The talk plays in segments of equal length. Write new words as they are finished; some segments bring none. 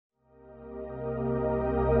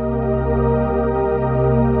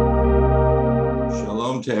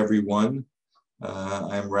to everyone.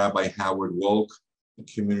 I'm Rabbi Howard Wolk, a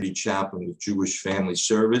community chaplain with Jewish Family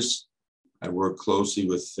Service. I work closely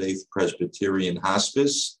with Faith Presbyterian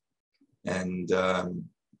Hospice, and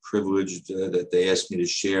privileged that they asked me to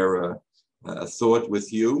share a thought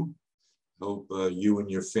with you. Hope you and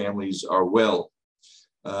your families are well.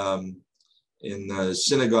 In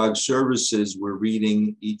synagogue services, we're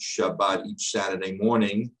reading each Shabbat, each Saturday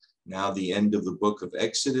morning, now the end of the book of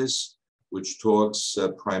Exodus, which talks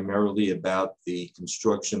primarily about the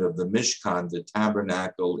construction of the Mishkan, the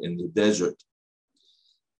tabernacle in the desert.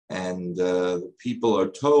 And the people are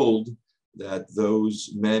told that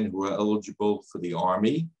those men who are eligible for the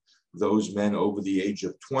army, those men over the age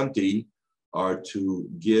of 20, are to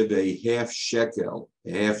give a half shekel,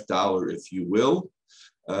 a $50, if you will,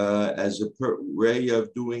 as a way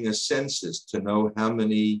of doing a census to know how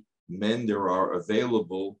many men there are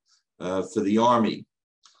available for the army.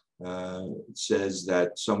 It says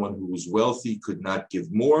that someone who was wealthy could not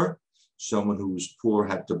give more. Someone who was poor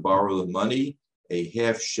had to borrow the money, a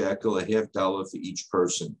half shekel, a $50 for each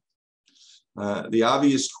person. The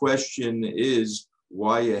obvious question is,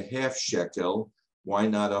 why a half shekel? Why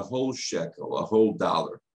not a whole shekel, a whole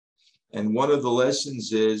dollar? And one of the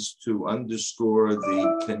lessons is to underscore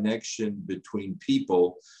the connection between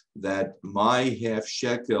people, that my half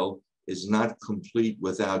shekel is not complete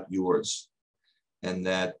without yours. And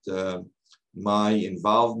that my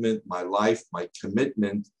involvement, my life, my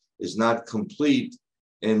commitment is not complete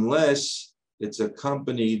unless it's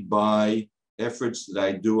accompanied by efforts that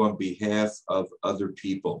I do on behalf of other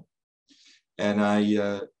people. And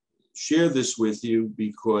I share this with you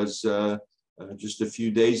because just a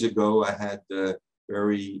few days ago, I had a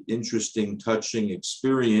very interesting, touching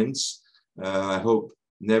experience. I hope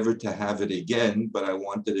never to have it again, but I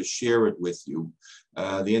wanted to share it with you.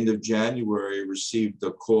 The end of January, I received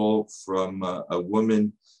a call from a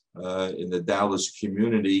woman in the Dallas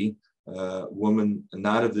community, a woman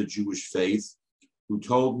not of the Jewish faith, who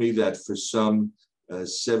told me that for some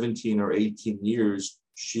 17 or 18 years,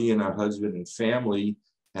 she and her husband and family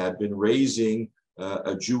had been raising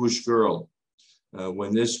a Jewish girl.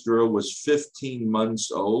 When this girl was 15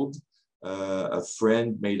 months old, a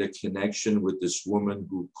friend made a connection with this woman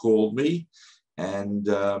who called me, and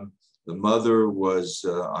the mother was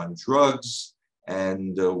on drugs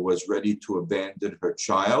and was ready to abandon her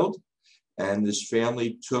child. And this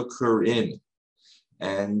family took her in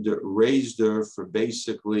and raised her for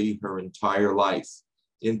basically her entire life.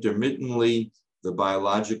 Intermittently, the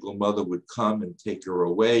biological mother would come and take her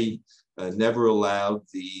away, never allowed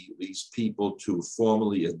these people to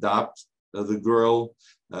formally adopt the girl.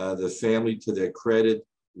 The family, to their credit,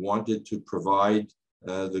 wanted to provide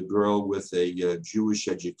the girl with a Jewish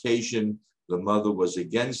education. The mother was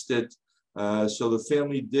against it. So the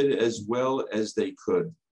family did as well as they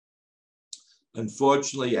could.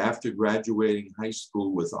 Unfortunately, after graduating high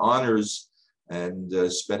school with honors and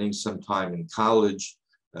spending some time in college,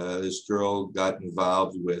 this girl got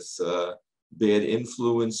involved with bad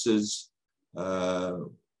influences,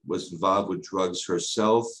 was involved with drugs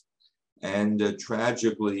herself, and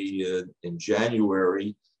tragically in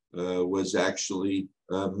January was actually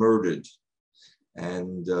murdered.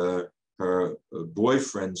 And her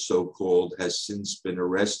boyfriend, so-called, has since been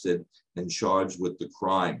arrested and charged with the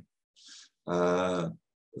crime.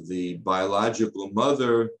 The biological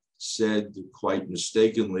mother said, quite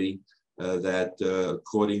mistakenly, that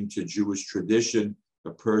according to Jewish tradition,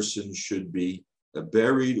 a person should be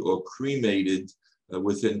buried or cremated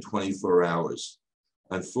within 24 hours.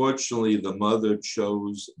 Unfortunately, the mother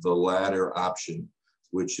chose the latter option,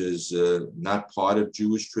 which is not part of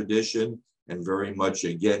Jewish tradition and very much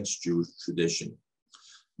against Jewish tradition.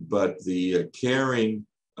 But the caring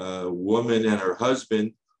woman and her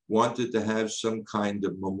husband wanted to have some kind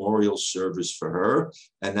of memorial service for her,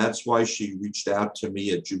 and that's why she reached out to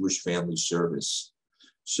me at Jewish Family Service.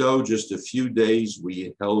 So just a few days,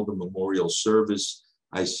 we held a memorial service.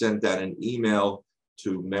 I sent out an email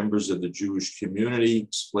to members of the Jewish community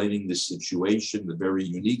explaining the situation, the very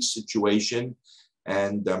unique situation.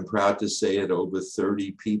 And I'm proud to say that over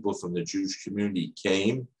 30 people from the Jewish community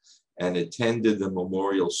came and attended the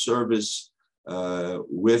memorial service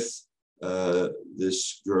with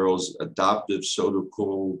this girl's adoptive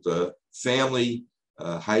so-called family,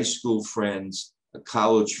 high school friends,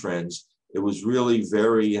 college friends. It was really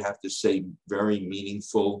very, I have to say, very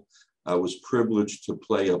meaningful. I was privileged to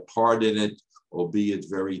play a part in it, albeit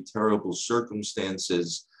very terrible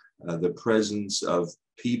circumstances. The presence of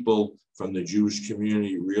people from the Jewish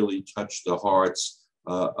community really touched the hearts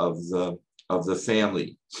of the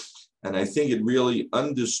family. And I think it really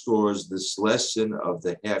underscores this lesson of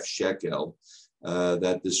the half shekel,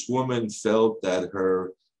 that this woman felt that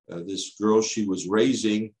her this girl she was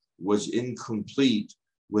raising was incomplete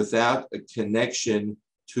without a connection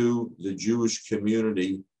to the Jewish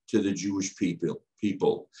community, to the Jewish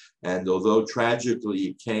people. And although tragically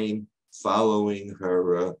it came following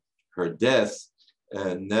her death,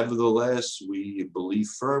 nevertheless, we believe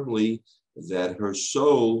firmly that her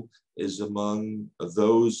soul is among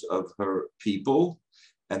those of her people.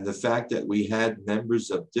 And the fact that we had members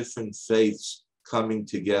of different faiths coming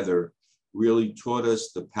together really taught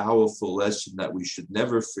us the powerful lesson that we should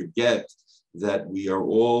never forget that we are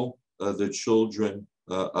all the children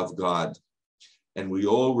of God. And we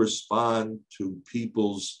all respond to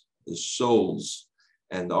people's souls.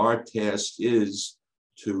 And our task is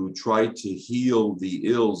to try to heal the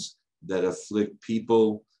ills that afflict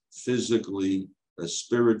people physically,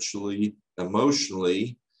 spiritually,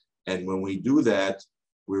 emotionally. And when we do that,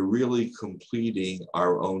 we're really completing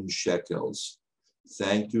our own shekels.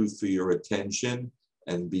 Thank you for your attention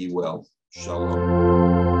and be well.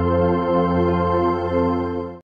 Shalom.